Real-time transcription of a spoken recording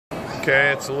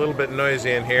Okay, it's a little bit noisy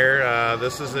in here.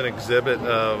 This is an exhibit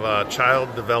of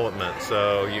child development.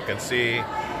 So you can see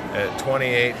at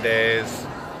 28 days,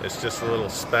 it's just a little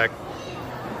speck.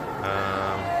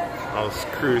 I'll just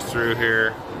cruise through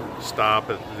here,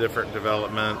 stop at the different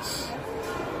developments.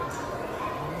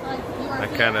 I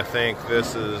kind of think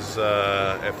this is,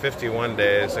 at 51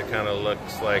 days, it kind of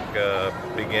looks like a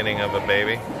beginning of a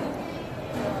baby.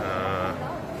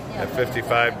 At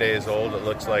 55 days old, it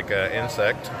looks like an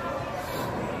insect.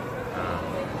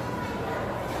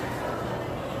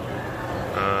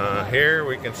 Here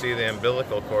we can see the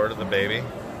umbilical cord of the baby.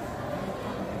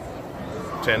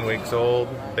 10 weeks old,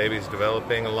 baby's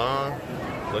developing along.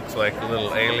 Looks like a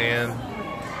little alien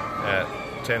at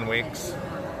 10 weeks.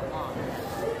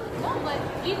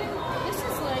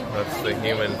 That's the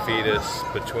human fetus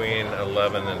between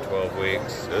 11 and 12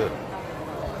 weeks. Ugh.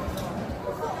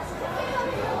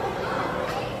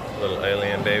 Little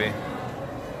alien baby.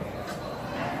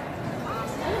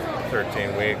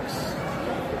 13 weeks.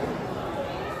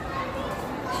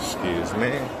 Excuse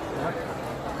me.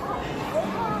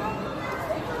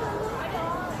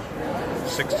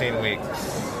 16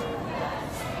 weeks.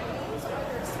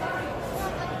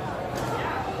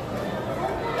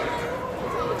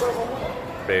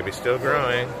 Baby still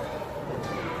growing.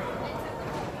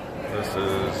 This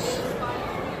is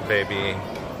baby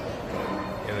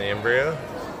in the embryo.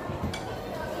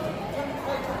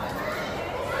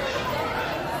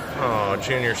 Oh,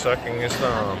 Junior sucking his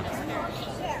thumb.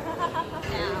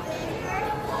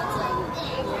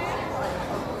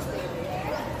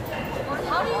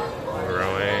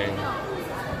 Growing.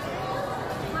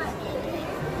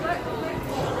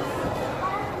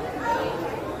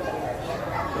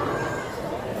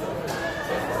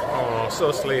 Oh,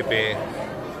 so sleepy.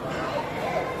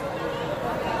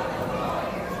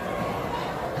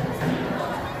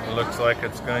 Looks like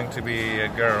it's going to be a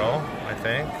girl, I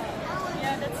think.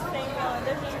 Yeah, that's female.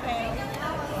 This is male.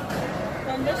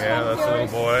 And this yeah, that's a little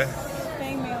boy.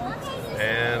 Female.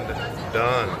 And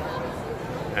done.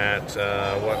 At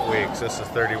what weeks? This is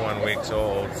 31 weeks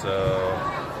old, so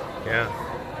yeah.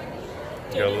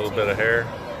 Got a little bit of hair.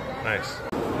 Nice.